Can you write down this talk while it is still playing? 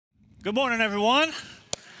Good morning, everyone.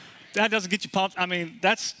 That doesn't get you pumped. I mean,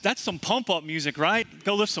 that's some pump-up music, right?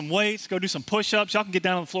 Go lift some weights, go do some push-ups. Y'all can get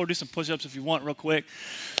down on the floor, do some push-ups if you want real quick.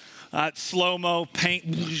 Slow-mo, paint,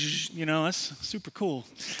 that's super cool.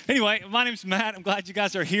 Anyway, my name's Matt. I'm glad you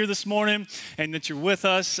guys are here this morning and that you're with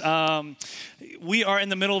us. We are in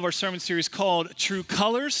the middle of our sermon series called True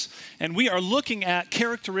Colors, and we are looking at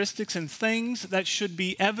characteristics and things that should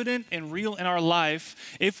be evident and real in our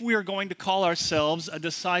life if we are going to call ourselves a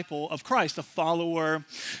disciple of Christ, a follower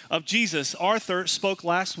of Jesus. Arthur spoke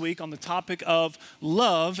last week on the topic of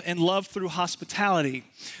love and love through hospitality,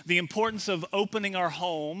 the importance of opening our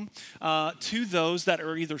home to those that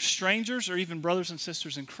are either strangers or even brothers and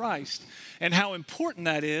sisters in Christ, and how important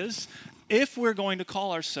that is if we're going to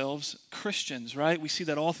call ourselves Christians, right? We see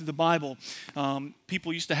that all through the Bible.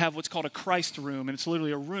 People used to have what's called a Christ room, and it's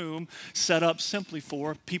literally a room set up simply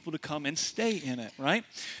for people to come and stay in it, right?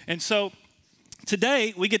 And so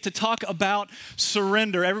today we get to talk about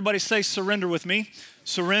surrender. Everybody say surrender with me.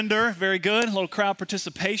 Surrender, very good, a little crowd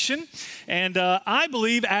participation. And I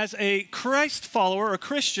believe as a Christ follower, a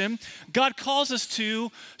Christian, God calls us to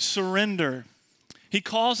surrender. He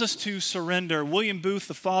calls us to surrender. William Booth,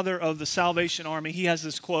 the father of the Salvation Army, he has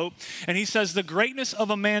this quote, and he says, "The greatness of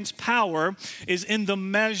a man's power is in the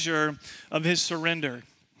measure of his surrender."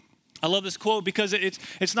 I love this quote because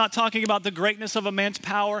it's not talking about the greatness of a man's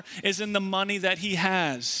power is in the money that he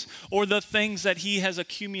has, or the things that he has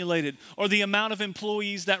accumulated, or the amount of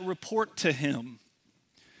employees that report to him.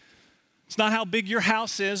 It's not how big your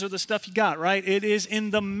house is or the stuff you got, right? It is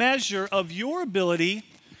in the measure of your ability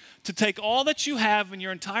to take all that you have in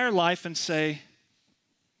your entire life and say,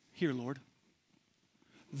 "Here, Lord."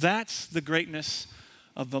 That's the greatness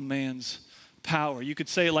of a man's power. You could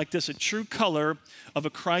say it like this: a true color of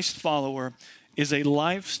a Christ follower is a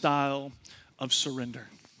lifestyle of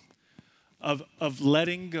surrender, of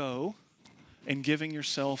letting go and giving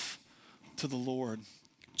yourself to the Lord.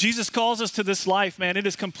 Jesus calls us to this life, man. It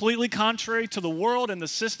is completely contrary to the world and the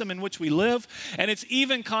system in which we live, and it's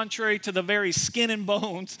even contrary to the very skin and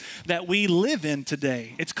bones that we live in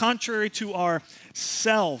today. It's contrary to our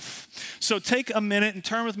self. So take a minute and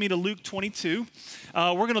turn with me to Luke 22.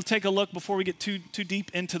 We're going to take a look before we get too deep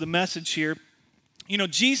into the message here. You know,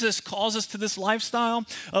 Jesus calls us to this lifestyle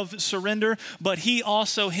of surrender, but he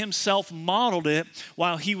also himself modeled it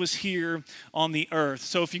while he was here on the earth.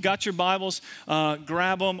 So if you got your Bibles,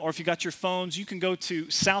 grab them, or if you got your phones, you can go to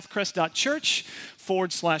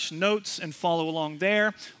southcrest.church/notes and follow along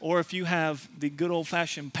there. Or if you have the good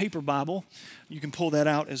old-fashioned paper Bible, you can pull that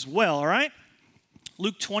out as well, all right?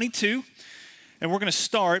 Luke 22, and we're going to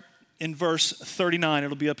start in verse 39.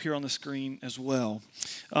 It'll be up here on the screen as well.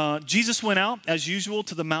 Jesus went out, as usual,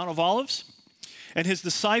 to the Mount of Olives, and his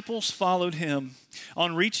disciples followed him.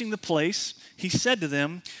 On reaching the place, he said to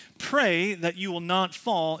them, "Pray that you will not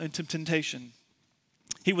fall into temptation."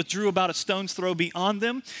 He withdrew about a stone's throw beyond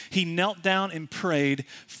them. He knelt down and prayed,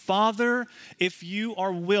 "Father, if you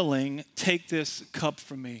are willing, take this cup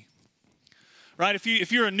from me." Right?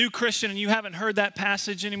 If you're a new Christian and you haven't heard that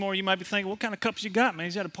passage anymore, you might be thinking, what kind of cups you got, man?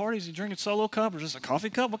 He's at a party, is he drinking solo cup, or is this a coffee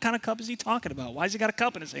cup? What kind of cup is he talking about? Why has he got a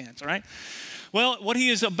cup in his hands, right? Well, what he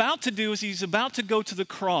is about to do is he's about to go to the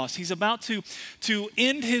cross. He's about to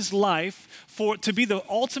end his life to be the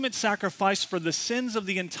ultimate sacrifice for the sins of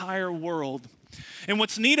the entire world. And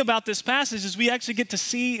what's neat about this passage is we actually get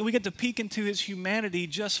to peek into his humanity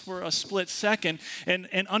just for a split second and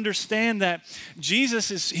understand that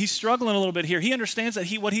he's struggling a little bit here. He understands that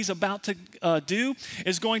what he's about to do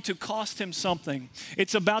is going to cost him something.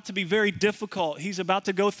 It's about to be very difficult. He's about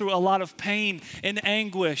to go through a lot of pain and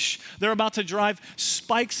anguish. They're about to drive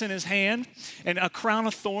spikes in his hand and a crown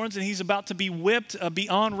of thorns, and he's about to be whipped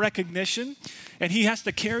beyond recognition. And he has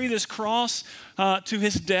to carry this cross to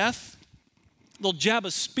his death. They'll jab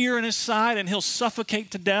a spear in his side and he'll suffocate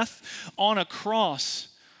to death on a cross.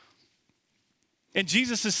 And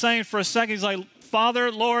Jesus is saying for a second, he's like,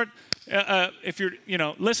 "Father, Lord, if you're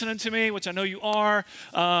listening to me, which I know you are,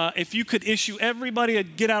 if you could issue everybody a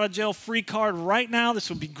get out of jail free card right now, this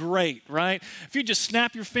would be great, right? If you just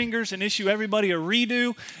snap your fingers and issue everybody a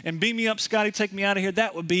redo and beam me up, Scotty, take me out of here,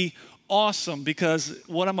 that would be awesome, because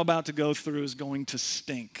what I'm about to go through is going to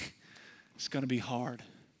stink. It's going to be hard.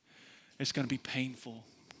 It's going to be painful."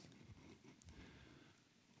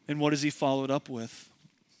 And what has he followed up with?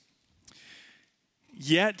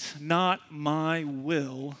 "Yet not my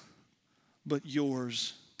will, but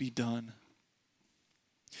yours be done."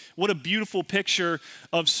 What a beautiful picture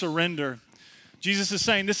of surrender. Jesus is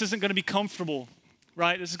saying this isn't going to be comfortable,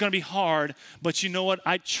 right? This is going to be hard, but you know what?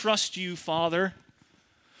 I trust you, Father.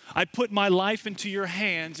 I put my life into your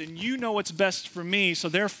hands, and you know what's best for me, so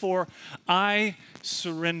therefore I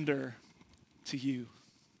surrender to you.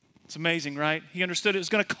 It's amazing, right? He understood it was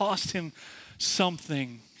going to cost him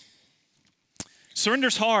something.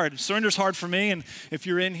 Surrender's hard. Surrender's hard for me, and if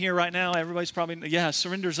you're in here right now, everybody's probably, yeah,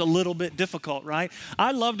 surrender's a little bit difficult, right?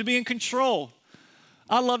 I love to be in control.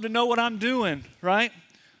 I love to know what I'm doing, right?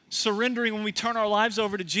 Surrendering, when we turn our lives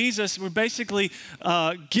over to Jesus, we're basically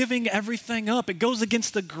giving everything up. It goes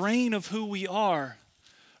against the grain of who we are,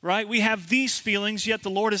 right? We have these feelings, yet the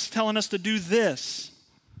Lord is telling us to do this.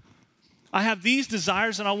 I have these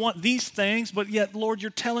desires and I want these things, but yet, Lord,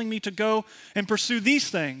 you're telling me to go and pursue these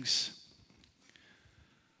things.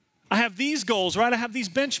 I have these goals, right? I have these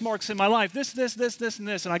benchmarks in my life, this, and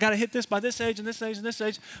this, and I got to hit this by this age and this age and this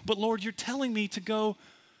age, but Lord, you're telling me to go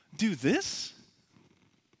do this?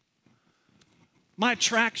 My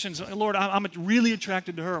attractions, Lord, I'm really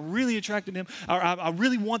attracted to her. I'm really attracted to him. I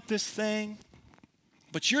really want this thing.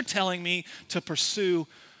 But you're telling me to pursue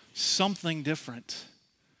something different.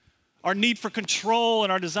 Our need for control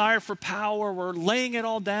and our desire for power, we're laying it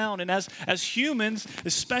all down. And as humans,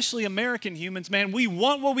 especially American humans, man, we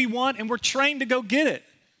want what we want and we're trained to go get it.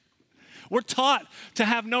 We're taught to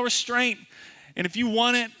have no restraint. And if you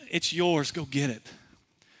want it, it's yours. Go get it.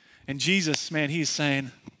 And Jesus, man, he's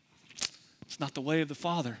saying, it's not the way of the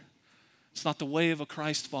Father. It's not the way of a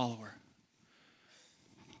Christ follower.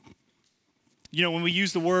 You know, when we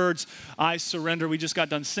use the words, I surrender, we just got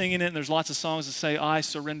done singing it, and there's lots of songs that say, I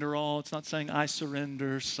surrender all. It's not saying, I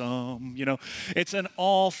surrender some. You know, it's an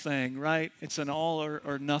all thing, right? It's an all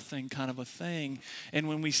or nothing kind of a thing. And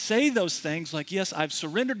when we say those things, like, yes, I've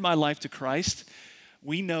surrendered my life to Christ,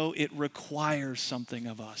 we know it requires something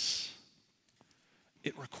of us.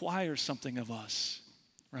 It requires something of us,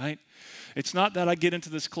 right? It's not that I get into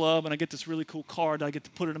this club and I get this really cool card. I get to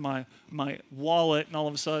put it in my wallet and all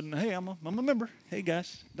of a sudden, hey, I'm a member. Hey,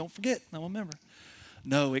 guys, don't forget, I'm a member.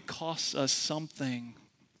 No, it costs us something.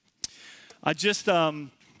 I just,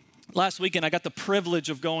 last weekend, I got the privilege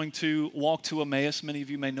of going to Walk to Emmaus. Many of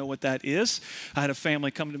you may know what that is. I had a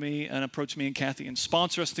family come to me and approach me and Kathy and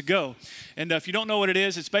sponsor us to go. And if you don't know what it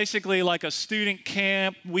is, it's basically like a student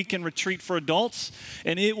camp weekend retreat for adults.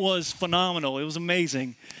 And it was phenomenal. It was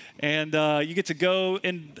amazing. And you get to go,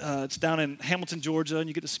 and it's down in Hamilton, Georgia, and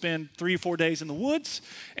you get to spend 3 or 4 days in the woods,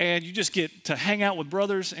 and you just get to hang out with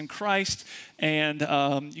brothers in Christ, and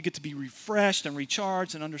you get to be refreshed and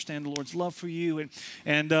recharged and understand the Lord's love for you.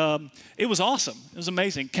 And it was awesome. It was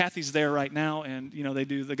amazing. Kathy's there right now, and, you know, they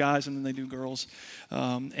do the guys and then they do girls.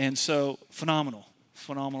 And so phenomenal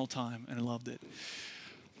time, and I loved it.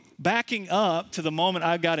 Backing up to the moment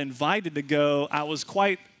I got invited to go, I was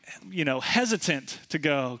quite hesitant to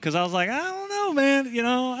go because I was like, I don't know, man.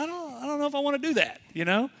 I don't know if I want to do that,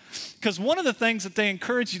 Because one of the things that they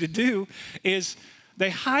encourage you to do is they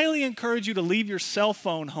highly encourage you to leave your cell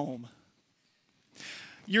phone home.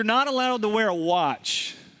 You're not allowed to wear a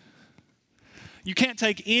watch. You can't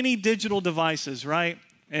take any digital devices, right?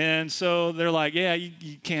 And so they're like, yeah,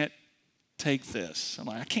 you can't take this. I'm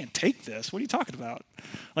like, I can't take this. What are you talking about?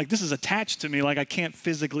 Like, this is attached to me, like I can't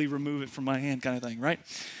physically remove it from my hand kind of thing, right?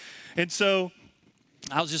 And so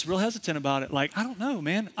I was just real hesitant about it. Like, I don't know,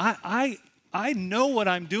 man. I know what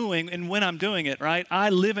I'm doing and when I'm doing it, right? I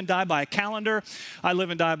live and die by a calendar. I live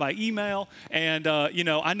and die by email. And,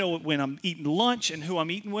 I know when I'm eating lunch and who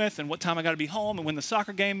I'm eating with and what time I got to be home and when the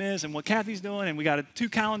soccer game is and what Kathy's doing. And we got 2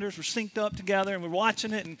 calendars. We're synced up together and we're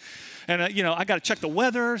watching it. And I got to check the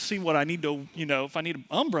weather, see what I need to, if I need an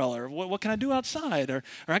umbrella or what can I do outside? Or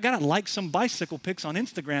I got to like some bicycle pics on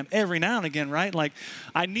Instagram every now and again, right? Like,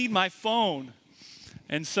 I need my phone.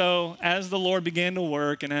 And so as the Lord began to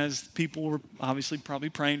work and as people were obviously probably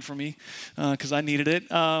praying for me because I needed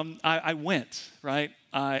it, I went, right?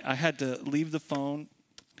 I had to leave the phone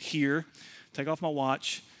here, take off my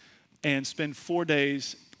watch, and spend 4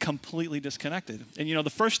 days completely disconnected. And, the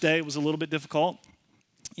first day was a little bit difficult.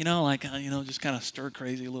 Just kind of stir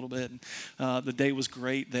crazy a little bit. And, the day was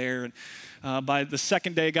great there. And by the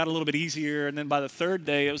second day, it got a little bit easier. And then by the third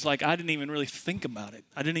day, it was like I didn't even really think about it.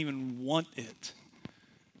 I didn't even want it.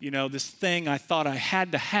 This thing I thought I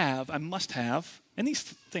had to have, I must have. And these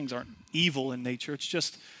things aren't evil in nature. It's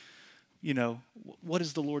just, what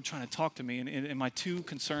is the Lord trying to talk to me? And am I too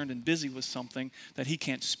concerned and busy with something that he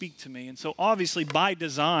can't speak to me? And so obviously by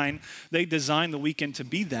design, they designed the weekend to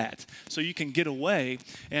be that. So you can get away.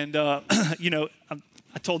 And, I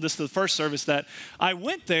told this to the first service that I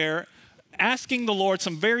went there asking the Lord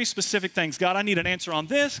some very specific things. God, I need an answer on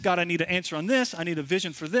this. God, I need an answer on this. I need a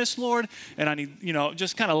vision for this, Lord. And I need,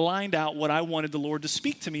 just kind of lined out what I wanted the Lord to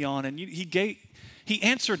speak to me on. And he He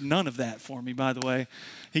answered none of that for me, by the way.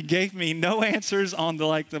 He gave me no answers on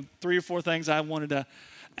the 3 or 4 things I wanted to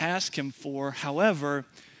ask him for. However,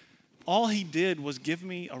 all he did was give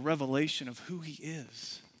me a revelation of who he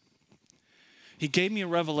is. He gave me a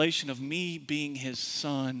revelation of me being his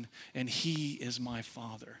son, and he is my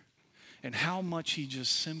father, and how much he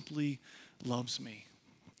just simply loves me.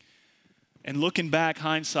 And looking back,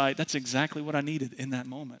 hindsight, that's exactly what I needed in that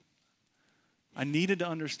moment. I needed to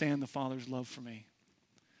understand the Father's love for me.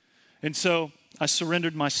 And so I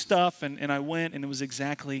surrendered my stuff, and I went, and it was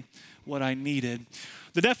exactly what I needed.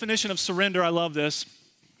 The definition of surrender, I love this,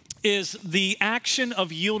 is the action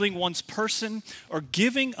of yielding one's person or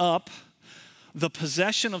giving up the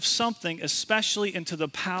possession of something, especially into the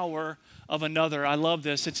power of another. I love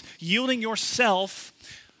this. It's yielding yourself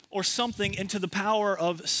or something into the power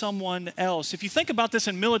of someone else. If you think about this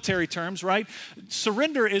in military terms, right,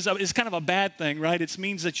 surrender is kind of a bad thing, right? It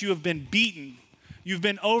means that you have been beaten. You've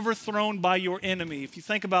been overthrown by your enemy. If you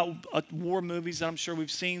think about war movies that I'm sure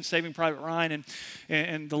we've seen, Saving Private Ryan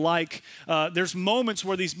and the like, there's moments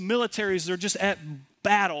where these militaries, they're just at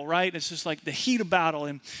battle, right? It's just like the heat of battle.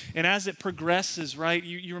 And as it progresses, right,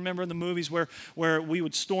 you remember in the movies where we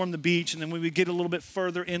would storm the beach, and then we would get a little bit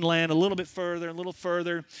further inland, a little bit further, a little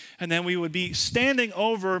further, and then we would be standing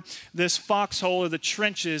over this foxhole or the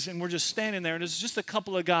trenches, and we're just standing there, and there's just a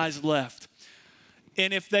couple of guys left.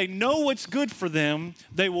 And if they know what's good for them,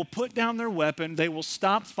 they will put down their weapon, they will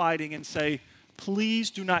stop fighting and say, please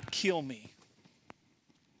do not kill me.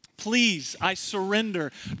 Please, I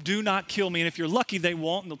surrender. Do not kill me. And if you're lucky, they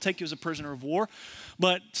won't, and they'll take you as a prisoner of war.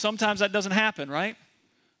 But sometimes that doesn't happen, right?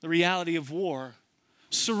 The reality of war.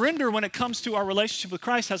 Surrender, when it comes to our relationship with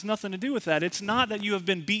Christ, has nothing to do with that. It's not that you have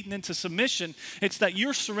been beaten into submission. It's that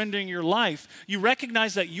you're surrendering your life. You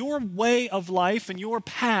recognize that your way of life and your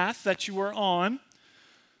path that you are on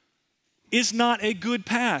is not a good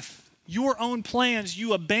path. Your own plans,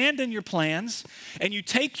 you abandon your plans, and you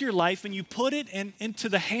take your life and you put it into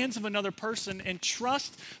the hands of another person and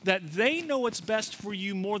trust that they know what's best for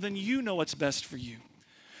you more than you know what's best for you.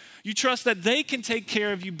 You trust that they can take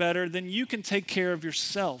care of you better than you can take care of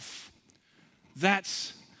yourself.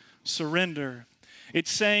 That's surrender.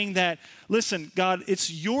 It's saying that, listen, God,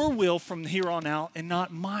 it's your will from here on out and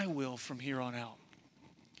not my will from here on out.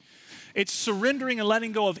 It's surrendering and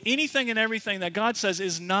letting go of anything and everything that God says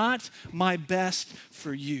is not my best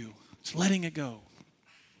for you. It's letting it go.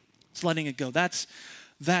 It's letting it go. That's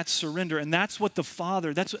surrender. And that's what the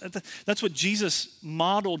Father, that's what Jesus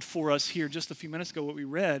modeled for us here just a few minutes ago, what we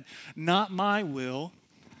read. Not my will,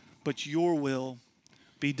 but your will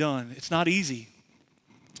be done. It's not easy.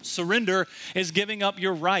 Surrender is giving up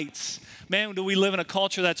your rights. Man, do we live in a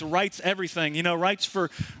culture that's rights everything. You know, rights for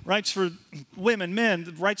women,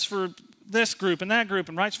 men, rights for this group and that group,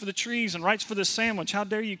 and rights for the trees, and rights for this sandwich. How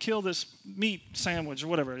dare you kill this meat sandwich or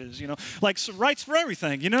whatever it is, you know. Like rights for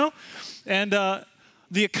everything, you know. And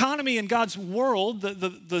the economy in God's world,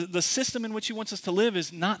 the system in which he wants us to live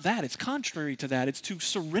is not that. It's contrary to that. It's to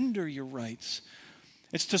surrender your rights.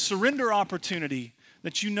 It's to surrender opportunity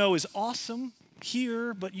that you know is awesome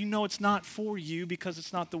here, but you know it's not for you because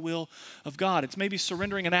it's not the will of God. It's maybe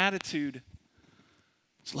surrendering an attitude.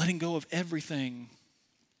 It's letting go of everything.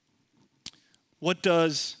 What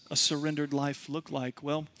does a surrendered life look like?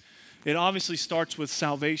 Well, it obviously starts with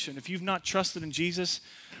salvation. If you've not trusted in Jesus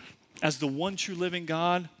as the one true living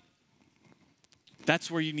God, that's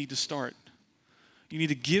where you need to start. You need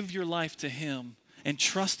to give your life to him and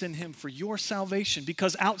trust in him for your salvation,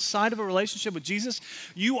 because outside of a relationship with Jesus,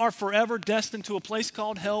 you are forever destined to a place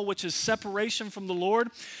called hell, which is separation from the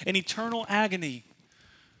Lord and eternal agony,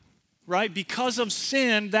 right? Because of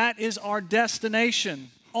sin, that is our destination.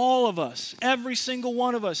 All of us, every single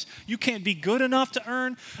one of us. You can't be good enough to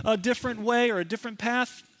earn a different way or a different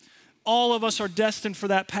path. All of us are destined for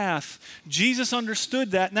that path. Jesus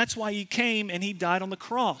understood that, and that's why he came and he died on the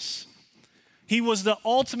cross. He was the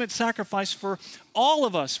ultimate sacrifice for all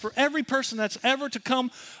of us, for every person that's ever to come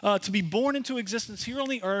to be born into existence here on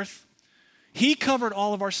the earth. He covered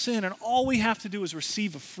all of our sin, and all we have to do is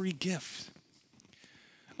receive a free gift.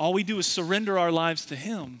 All we do is surrender our lives to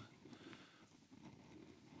him.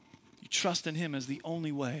 You trust in him as the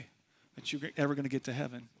only way that you're ever going to get to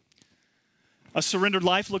heaven. A surrendered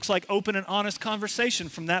life looks like open and honest conversation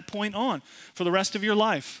from that point on for the rest of your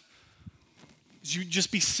life. You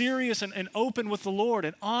just be serious and open with the Lord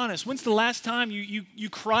and honest. When's the last time you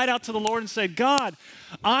cried out to the Lord and said, God,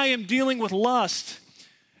 I am dealing with lust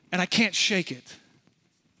and I can't shake it?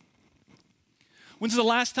 When's the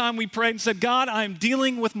last time we prayed and said, God, I am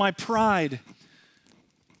dealing with my pride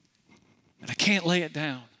and I can't lay it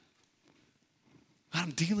down?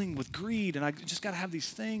 I'm dealing with greed, and I just got to have these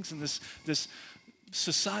things and this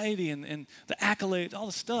society and the accolades, all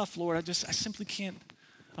the stuff, Lord. I simply can't.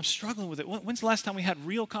 I'm struggling with it. When's the last time we had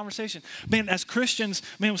real conversation? Man, as Christians,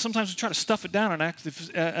 man, sometimes we try to stuff it down and act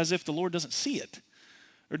as if the Lord doesn't see it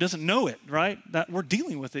or doesn't know it, right? That we're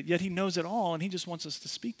dealing with it, yet he knows it all, and he just wants us to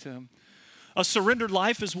speak to him. A surrendered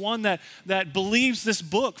life is one that believes this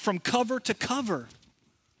book from cover to cover,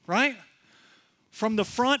 right? From the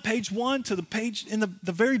front, page 1, to the page in the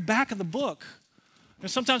very back of the book. And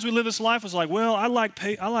sometimes we live this life as like, well, I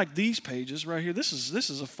like these pages right here. This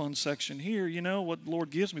is a fun section here, you know, what the Lord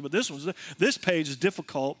gives me. But this page is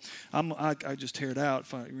difficult. I just tear it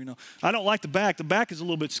out. I don't like the back. The back is a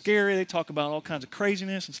little bit scary. They talk about all kinds of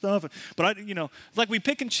craziness and stuff. But it's like we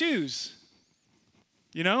pick and choose,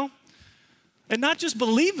 you know, and not just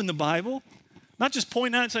believe in the Bible, not just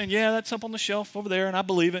pointing out and saying, yeah, that's up on the shelf over there, and I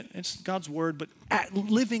believe it. It's God's word, but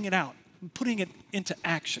living it out, putting it into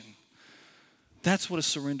action. That's what a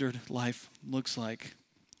surrendered life looks like.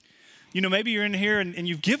 You know, maybe you're in here and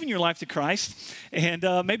you've given your life to Christ, and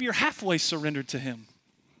maybe you're halfway surrendered to him.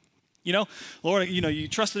 You know, Lord, you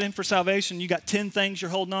trusted him for salvation. You got 10 things you're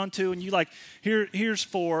holding on to, and you like, here's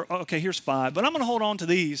 4. Okay, here's 5. But I'm going to hold on to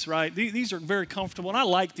these, right? These are very comfortable, and I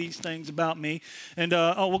like these things about me. And,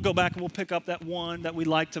 we'll go back and we'll pick up that one that we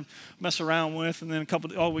like to mess around with, and then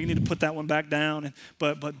we need to put that one back down.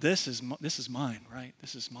 But this is mine, right?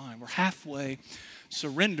 This is mine. We're halfway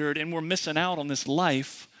surrendered, and we're missing out on this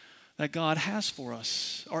life that God has for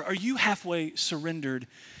us. Are you halfway surrendered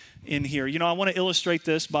in here? You know, I want to illustrate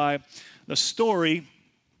this by the story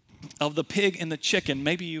of the pig and the chicken.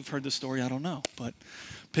 Maybe you've heard the story, I don't know. But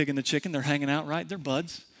pig and the chicken, they're hanging out, right? They're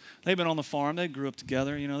buds. They've been on the farm. They grew up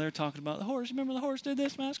together. You know, they're talking about the horse. Remember the horse did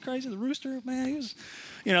this? Man, that's crazy. The rooster, man, he was,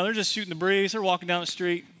 they're just shooting the breeze. They're walking down the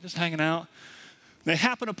street, just hanging out. They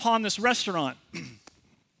happen upon this restaurant.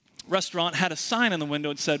 Restaurant had a sign in the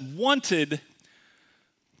window. It said, "Wanted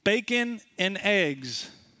bacon and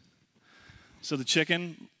eggs." So the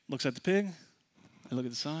chicken looks at the pig. They look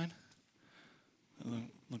at the sign.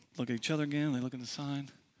 They look at each other again. They look at the sign.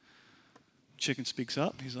 Chicken speaks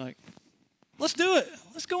up. He's like, "Let's do it.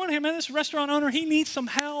 Let's go in here, man. This restaurant owner, he needs some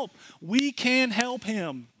help. We can help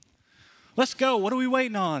him. Let's go. What are we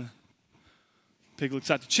waiting on?" Pig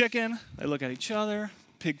looks at the chicken. They look at each other.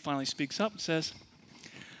 Pig finally speaks up and says,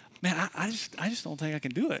 "Man, I just don't think I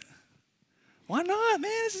can do it." "Why not,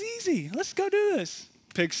 man? It's easy. Let's go do this."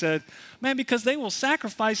 Pig said, "Man, because they will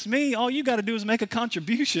sacrifice me. All you got to do is make a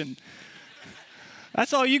contribution.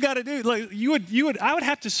 That's all you got to do. Like I would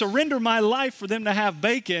have to surrender my life for them to have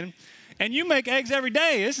bacon, and you make eggs every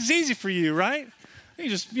day. This is easy for you, right? You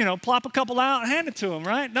just, plop a couple out and hand it to them,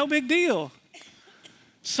 right? No big deal."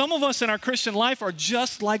 Some of us in our Christian life are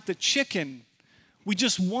just like the chicken. We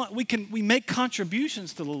make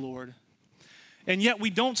contributions to the Lord, and yet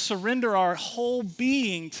we don't surrender our whole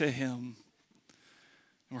being to him.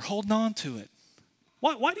 We're holding on to it.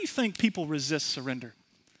 Why do you think people resist surrender?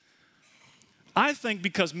 I think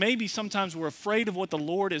because maybe sometimes we're afraid of what the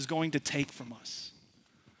Lord is going to take from us.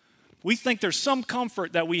 We think there's some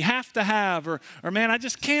comfort that we have to have, or man, I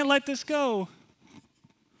just can't let this go.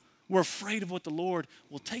 We're afraid of what the Lord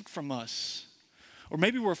will take from us. Or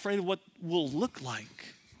maybe we're afraid of what we'll look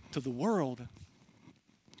like to the world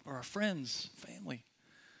or our friends, family.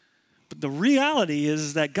 But the reality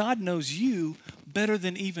is that God knows you better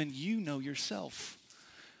than even you know yourself.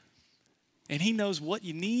 And he knows what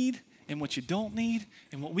you need and what you don't need.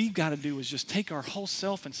 And what we've got to do is just take our whole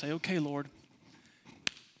self and say, "Okay, Lord,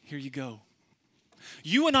 here you go."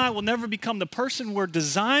 You and I will never become the person we're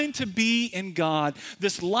designed to be in God.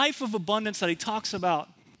 This life of abundance that he talks about.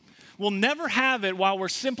 We'll never have it while we're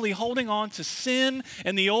simply holding on to sin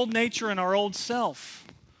and the old nature and our old self.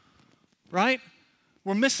 Right?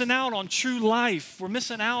 We're missing out on true life. We're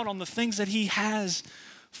missing out on the things that he has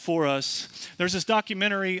for us. There's this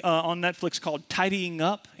documentary on Netflix called Tidying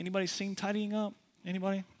Up. Anybody seen Tidying Up?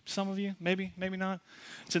 Anybody? Some of you? Maybe, maybe not.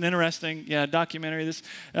 It's an interesting, documentary.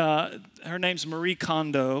 Her name's Marie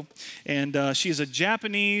Kondo, and she is a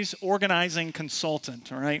Japanese organizing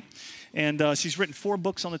consultant, all right? And she's written 4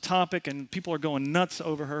 books on the topic, and people are going nuts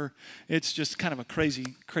over her. It's just kind of a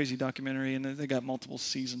crazy, crazy documentary, and they got multiple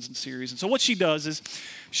seasons and series. And so what she does is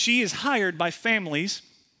she is hired by families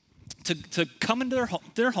to come into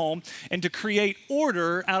their home and to create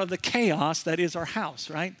order out of the chaos that is our house,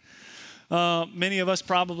 right? Many of us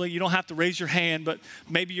probably, you don't have to raise your hand, but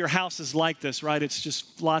maybe your house is like this, right? It's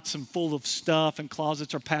just lots and full of stuff, and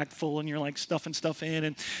closets are packed full, and you're like stuffing stuff in,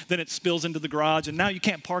 and then it spills into the garage, and now you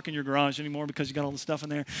can't park in your garage anymore because you got all the stuff in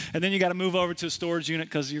there. And then you got to move over to a storage unit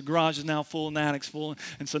because your garage is now full and the attic's full,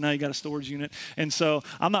 and so now you got a storage unit. And so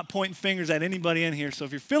I'm not pointing fingers at anybody in here, so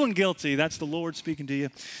if you're feeling guilty, that's the Lord speaking to you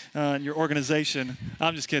and your organization.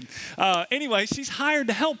 I'm just kidding. Anyway, she's hired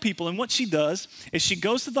to help people, and what she does is she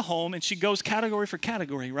goes to the home and she goes category for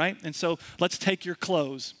category, right? And so let's take your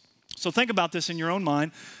clothes. So think about this in your own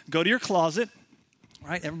mind. Go to your closet,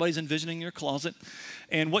 right? Everybody's envisioning your closet.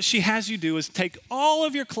 And what she has you do is take all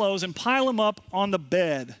of your clothes and pile them up on the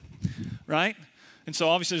bed, right? And so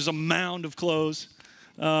obviously there's a mound of clothes.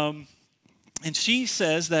 And she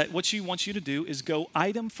says that what she wants you to do is go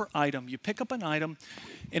item for item. You pick up an item,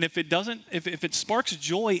 and if it sparks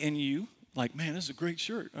joy in you, like, man, this is a great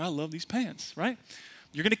shirt. I love these pants, right?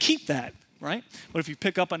 You're going to keep that, right? But if you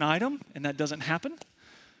pick up an item and that doesn't happen,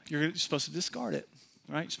 you're supposed to discard it,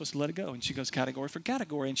 right? You're supposed to let it go. And she goes category for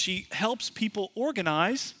category, and she helps people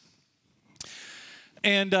organize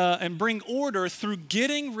and bring order through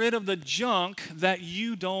getting rid of the junk that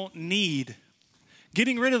you don't need.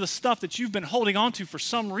 Getting rid of the stuff that you've been holding on to for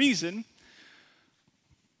some reason,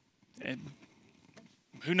 and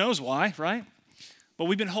who knows why, right? But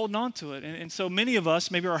we've been holding on to it. And so many of us,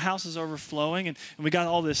 maybe our house is overflowing and we got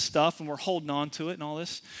all this stuff and we're holding on to it and all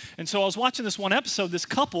this. And so I was watching this one episode, this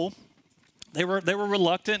couple, they were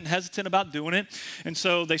reluctant and hesitant about doing it. And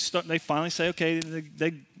so they finally say, okay,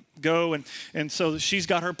 they go, and so she's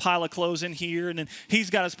got her pile of clothes in here, and then he's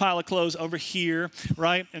got his pile of clothes over here,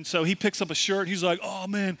 right? And so he picks up a shirt. He's like, oh,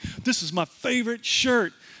 man, this is my favorite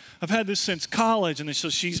shirt. I've had this since college. And then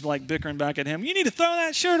so she's like bickering back at him. You need to throw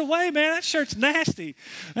that shirt away, man. That shirt's nasty.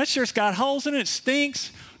 That shirt's got holes in it. It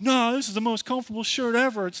stinks. No, this is the most comfortable shirt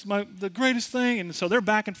ever. It's the greatest thing. And so they're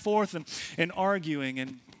back and forth and arguing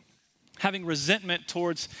and having resentment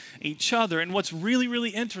towards each other. And what's really,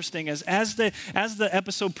 really interesting is as the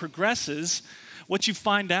episode progresses, what you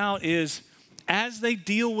find out is as they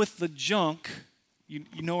deal with the junk, you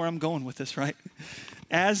know where I'm going with this, right?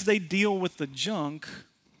 As they deal with the junk,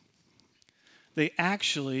 they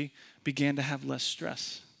actually began to have less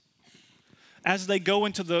stress. As they go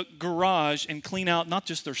into the garage and clean out not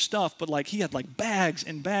just their stuff, but like he had like bags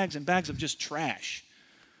and bags and bags of just trash,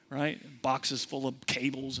 right? Boxes full of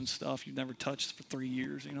cables and stuff you've never touched for 3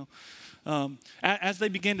 years, you know. As they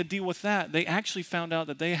began to deal with that, they actually found out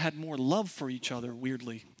that they had more love for each other,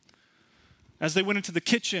 weirdly. As they went into the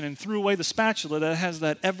kitchen and threw away the spatula that has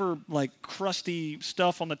that ever like crusty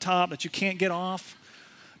stuff on the top that you can't get off,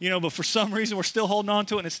 you know, but for some reason we're still holding on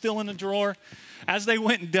to it and it's still in the drawer. As they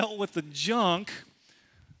went and dealt with the junk,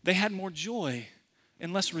 they had more joy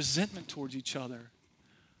and less resentment towards each other.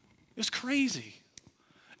 It was crazy.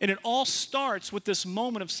 And it all starts with this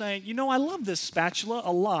moment of saying, you know, I love this spatula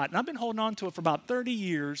a lot, and I've been holding on to it for about 30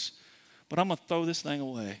 years, but I'm going to throw this thing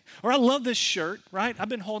away. Or I love this shirt, right? I've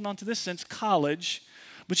been holding on to this since college,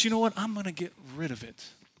 but you know what? I'm going to get rid of it.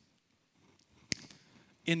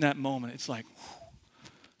 In that moment, it's like, whew,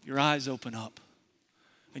 your eyes open up,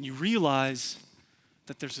 and you realize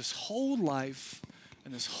that there's this whole life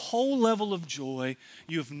and this whole level of joy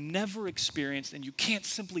you have never experienced, and you can't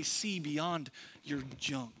simply see beyond your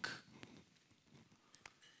junk.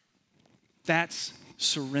 That's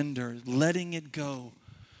surrender, letting it go.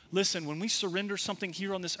 Listen, when we surrender something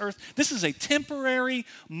here on this earth, this is a temporary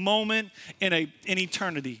moment in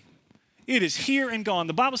eternity. It is here and gone.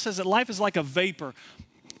 The Bible says that life is like a vapor,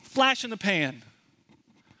 flash in the pan.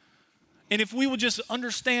 And if we will just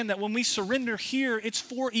understand that when we surrender here, it's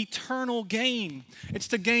for eternal gain. It's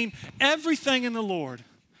to gain everything in the Lord,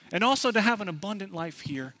 and also to have an abundant life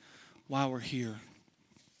here while we're here.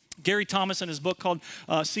 Gary Thomas, in his book called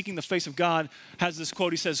Seeking the Face of God, has this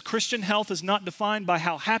quote. He says, Christian health is not defined by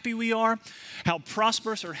how happy we are, how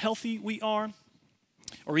prosperous or healthy we are,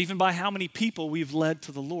 or even by how many people we've led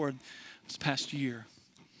to the Lord this past year.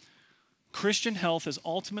 Christian health is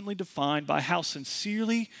ultimately defined by how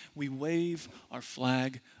sincerely we wave our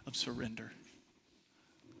flag of surrender.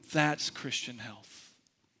 That's Christian health,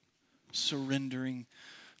 surrendering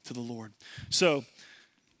to the Lord. So,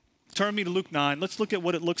 turn me to Luke 9. Let's look at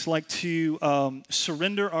what it looks like to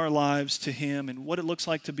surrender our lives to Him and what it looks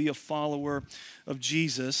like to be a follower of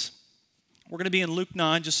Jesus. We're going to be in Luke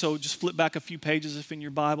 9, just flip back a few pages if in your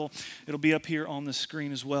Bible. It'll be up here on the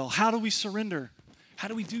screen as well. How do we surrender? How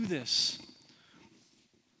do we do this?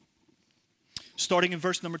 Starting in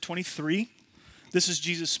verse number 23, this is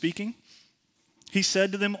Jesus speaking. He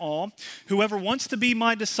said to them all, whoever wants to be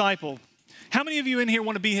my disciple, How many of you in here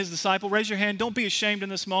want to be his disciple? Raise your hand. Don't be ashamed in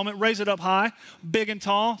this moment. Raise it up high, big and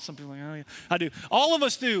tall. Some people are like, oh yeah, I do. All of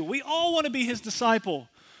us do. We all want to be his disciple.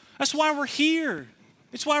 That's why we're here.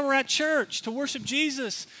 It's why we're at church, to worship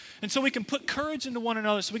Jesus. And so we can put courage into one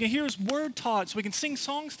another, so we can hear his word taught, so we can sing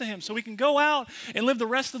songs to him, so we can go out and live the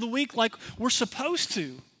rest of the week like we're supposed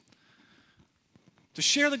to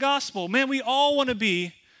share the gospel. Man, we all want to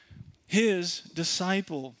be his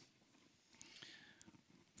disciple.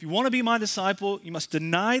 If you want to be my disciple, you must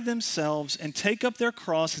deny themselves and take up their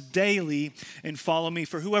cross daily and follow me.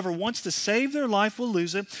 For whoever wants to save their life will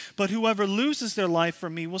lose it, but whoever loses their life for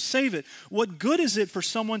me will save it. What good is it for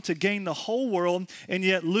someone to gain the whole world and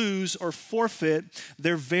yet lose or forfeit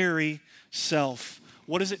their very self?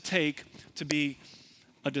 What does it take to be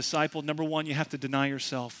a disciple? Number one, you have to deny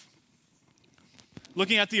yourself.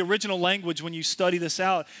 Looking at the original language, when you study this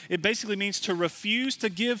out, it basically means to refuse to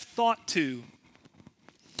give thought to,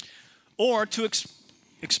 or to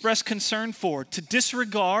express concern for, to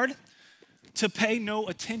disregard, to pay no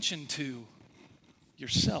attention to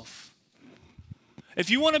yourself.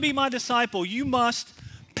 If you want to be my disciple, you must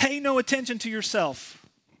pay no attention to yourself.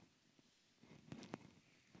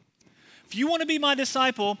 If you want to be my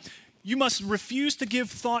disciple, you must refuse to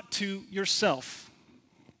give thought to yourself.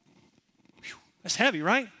 Whew, that's heavy,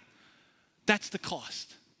 right? That's the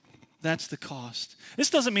cost. That's the cost. This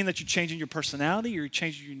doesn't mean that you're changing your personality or you're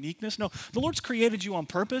changing your uniqueness. No, the Lord's created you on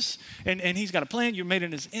purpose, and he's got a plan. You're made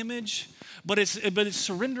in his image, but it's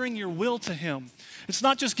surrendering your will to him. It's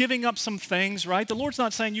not just giving up some things, right? The Lord's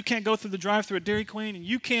not saying you can't go through the drive-thru at Dairy Queen and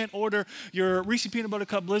you can't order your Reese Peanut Butter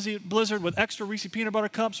Cup Blizzard with extra Reese Peanut Butter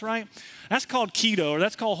Cups, right? That's called keto, or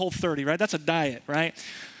that's called Whole30, right? That's a diet, right?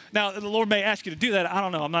 Now, the Lord may ask you to do that. I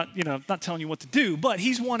don't know. I'm not telling you what to do, but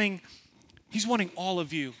he's wanting all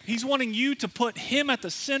of you. He's wanting you to put him at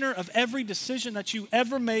the center of every decision that you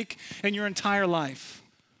ever make in your entire life.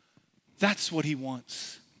 That's what he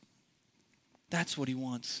wants. That's what he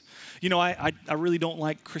wants. You know, I really don't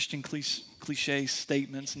like Christian cliche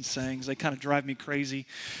statements and sayings. They kind of drive me crazy.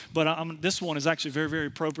 But this one is actually very, very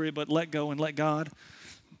appropriate, but let go and let God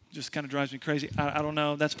just kind of drives me crazy. I don't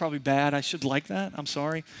know. That's probably bad. I should like that. I'm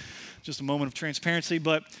sorry. Just a moment of transparency,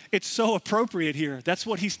 but it's so appropriate here. That's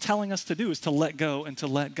what he's telling us to do, is to let go and to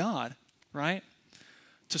let God, right?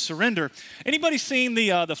 To surrender. Anybody seen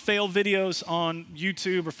the fail videos on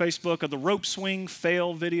YouTube or Facebook, of the rope swing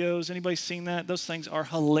fail videos? Anybody seen that? Those things are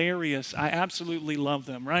hilarious. I absolutely love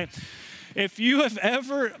them, right? If you have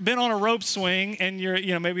ever been on a rope swing and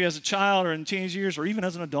you're, maybe as a child or in teenage years or even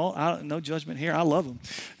as an adult, no judgment here, I love them,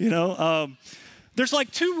 there's like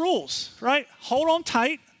two rules, right? Hold on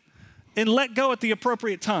tight and let go at the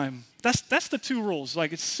appropriate time. That's the two rules.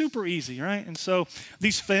 Like, it's super easy, right? And so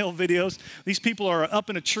these fail videos, these people are up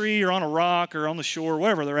in a tree or on a rock or on the shore,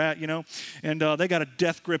 wherever they're at, and they got a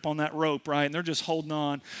death grip on that rope, right? And they're just holding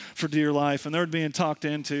on for dear life, and they're being talked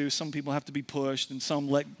into. Some people have to be pushed, and some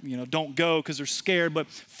don't go because they're scared. But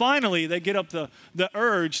finally, they get up the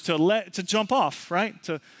urge to jump off, right?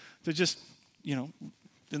 To just,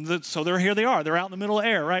 so here they are. They're out in the middle of the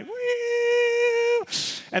air, right?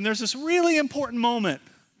 And there's this really important moment,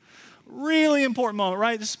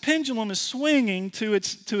 right? This pendulum is swinging to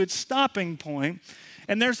its stopping point,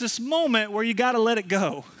 and there's this moment where you got to let it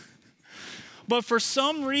go. But for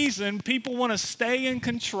some reason, people want to stay in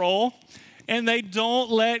control, and they don't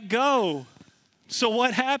let go. So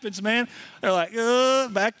what happens, man? They're like,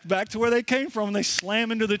 back to where they came from, and they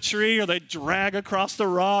slam into the tree, or they drag across the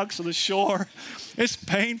rocks or the shore. It's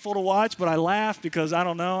painful to watch, but I laugh because I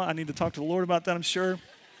don't know. I need to talk to the Lord about that, I'm sure.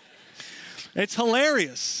 It's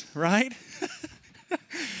hilarious, right?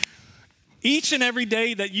 Each and every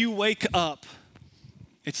day that you wake up,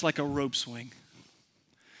 it's like a rope swing.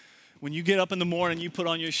 When you get up in the morning, you put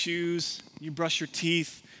on your shoes, you brush your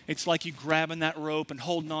teeth, it's like you grabbing that rope and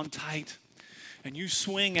holding on tight. And you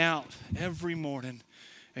swing out every morning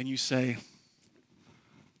and you say,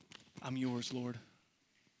 I'm yours, Lord.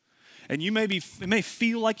 And it may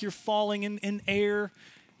feel like you're falling in air,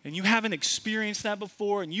 and you haven't experienced that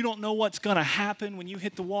before, and you don't know what's going to happen when you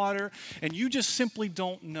hit the water, and you just simply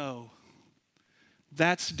don't know.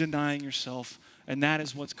 That's denying yourself, and that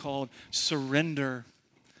is what's called surrender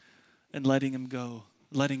and letting it go,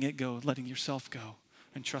 letting yourself go,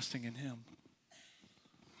 and trusting in him.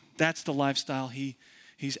 That's the lifestyle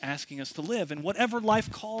he's asking us to live. And whatever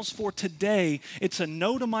life calls for today, it's a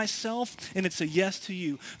no to myself and it's a yes to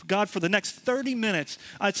you. God, for the next 30 minutes,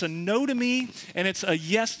 it's a no to me and it's a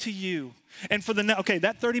yes to you. And for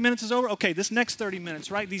that 30 minutes is over. Okay, this next 30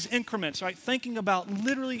 minutes, right? These increments, right? Thinking about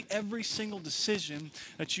literally every single decision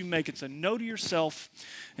that you make. It's a no to yourself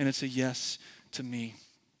and it's a yes to me.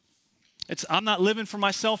 I'm not living for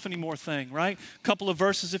myself anymore thing, right? A couple of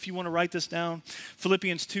verses if you want to write this down.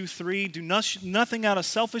 Philippians 2:3, do nothing out of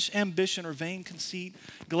selfish ambition or vain conceit.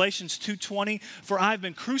 Galatians 2:20, for I have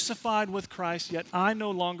been crucified with Christ, yet I no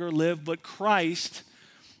longer live, but Christ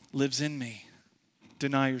lives in me.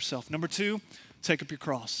 Deny yourself. Number 2, take up your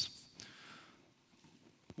cross.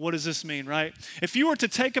 What does this mean, right? If you were to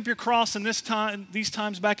take up your cross in these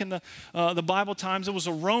times back in the Bible times, it was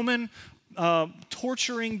a Roman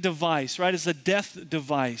torturing device, right? It's a death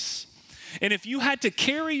device. And if you had to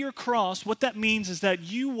carry your cross, what that means is that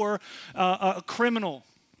you were a criminal,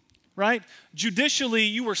 right? Judicially,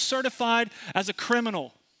 you were certified as a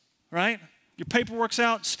criminal, right? Your paperwork's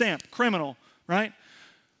out, stamp, criminal, right?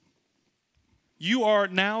 You are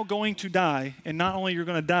now going to die, and not only you're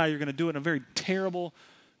going to die, you're going to do it in a very terrible,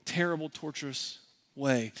 terrible, torturous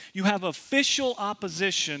way. You have official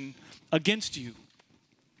opposition against you.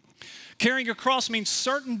 Carrying your cross means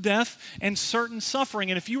certain death and certain suffering.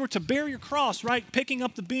 And if you were to bear your cross, right, picking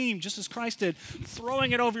up the beam just as Christ did,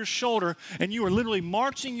 throwing it over your shoulder, and you are literally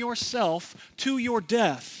marching yourself to your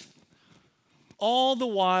death, all the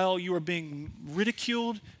while you are being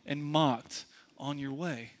ridiculed and mocked on your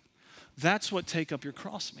way. That's what take up your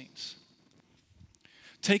cross means.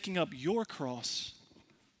 Taking up your cross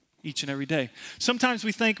each and every day. Sometimes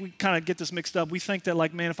we kind of get this mixed up. We think that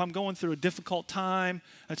like, man, if I'm going through a difficult time,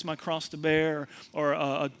 that's my cross to bear, or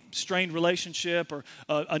a strained relationship, or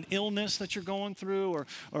an illness that you're going through,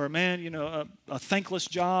 or man, you know, a thankless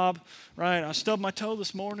job, right? I stubbed my toe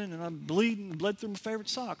this morning and I'm bleeding, bled through my favorite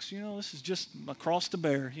socks. You know, this is just my cross to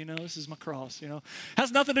bear. You know, this is my cross, you know.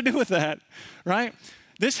 Has nothing to do with that, right?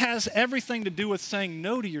 This has everything to do with saying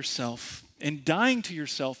no to yourself and dying to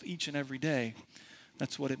yourself each and every day.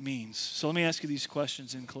 That's what it means. So let me ask you these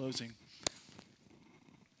questions in closing.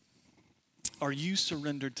 Are you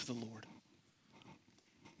surrendered to the Lord?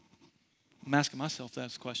 I'm asking myself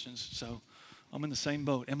those questions, so I'm in the same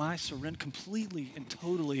boat. Am I completely and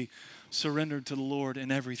totally surrendered to the Lord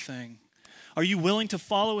in everything? Are you willing to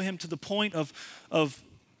follow him to the point of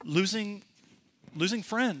losing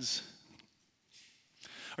friends?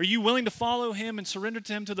 Are you willing to follow him and surrender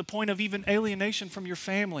to him to the point of even alienation from your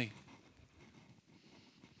family?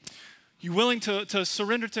 You willing to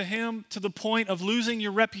surrender to him to the point of losing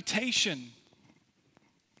your reputation?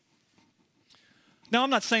 Now,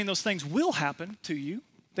 I'm not saying those things will happen to you.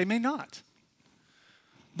 They may not.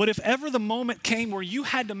 But if ever the moment came where you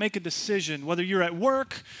had to make a decision, whether you're at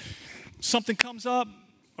work, something comes up,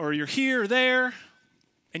 or you're here or there,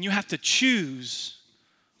 and you have to choose,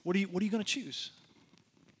 what are you going to choose?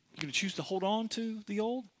 You're going to choose to hold on to the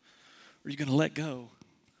old, or are you going to let go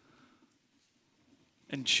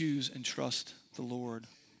and choose and trust the Lord?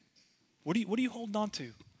 What are you holding on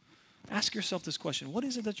to? Ask yourself this question. What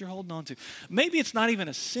is it that you're holding on to? Maybe it's not even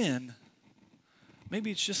a sin.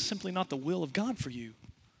 Maybe it's just simply not the will of God for you.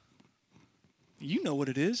 You know what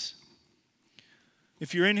it is.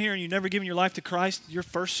 If you're in here and you've never given your life to Christ, your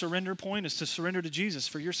first surrender point is to surrender to Jesus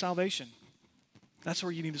for your salvation. That's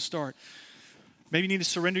where you need to start. Maybe you need to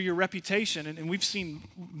surrender your reputation. And we've seen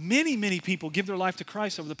many, many people give their life to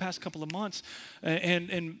Christ over the past couple of months.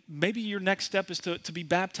 And maybe your next step is to be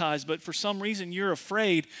baptized. But for some reason, you're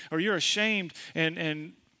afraid or you're ashamed.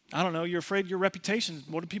 And I don't know, you're afraid of your reputation.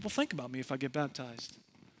 What do people think about me if I get baptized?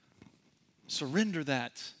 Surrender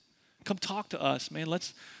that. Come talk to us, man.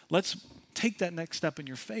 Let's take that next step in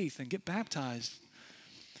your faith and get baptized.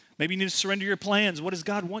 Maybe you need to surrender your plans. What does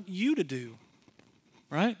God want you to do?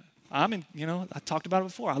 Right? I talked about it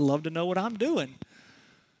before. I love to know what I'm doing.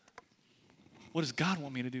 What does God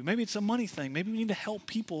want me to do? Maybe it's a money thing. Maybe we need to help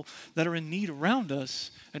people that are in need around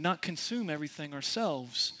us and not consume everything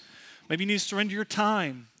ourselves. Maybe you need to surrender your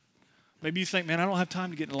time. Maybe you think, man, I don't have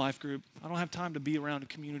time to get in a life group. I don't have time to be around a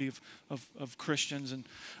community of Christians, and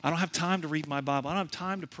I don't have time to read my Bible. I don't have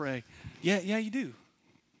time to pray. Yeah, you do.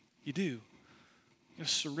 You do. You got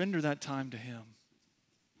to surrender that time to him.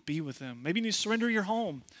 Be with him. Maybe you need to surrender your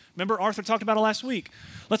home. Remember, Arthur talked about it last week.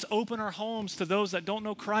 Let's open our homes to those that don't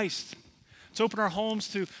know Christ. Let's open our homes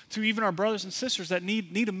to even our brothers and sisters that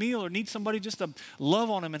need a meal or need somebody just to love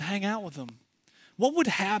on them and hang out with them. What would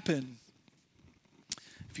happen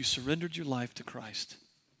if you surrendered your life to Christ?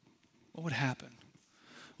 What would happen?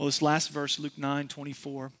 Well, this last verse, Luke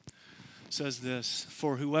 9:24, says this: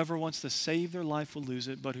 for whoever wants to save their life will lose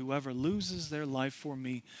it, but whoever loses their life for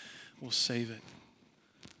me will save it.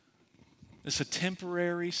 It's a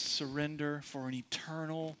temporary surrender for an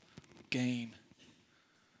eternal gain.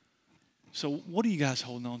 So what are you guys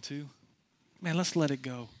holding on to? Man, let's let it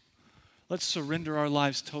go. Let's surrender our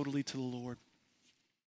lives totally to the Lord.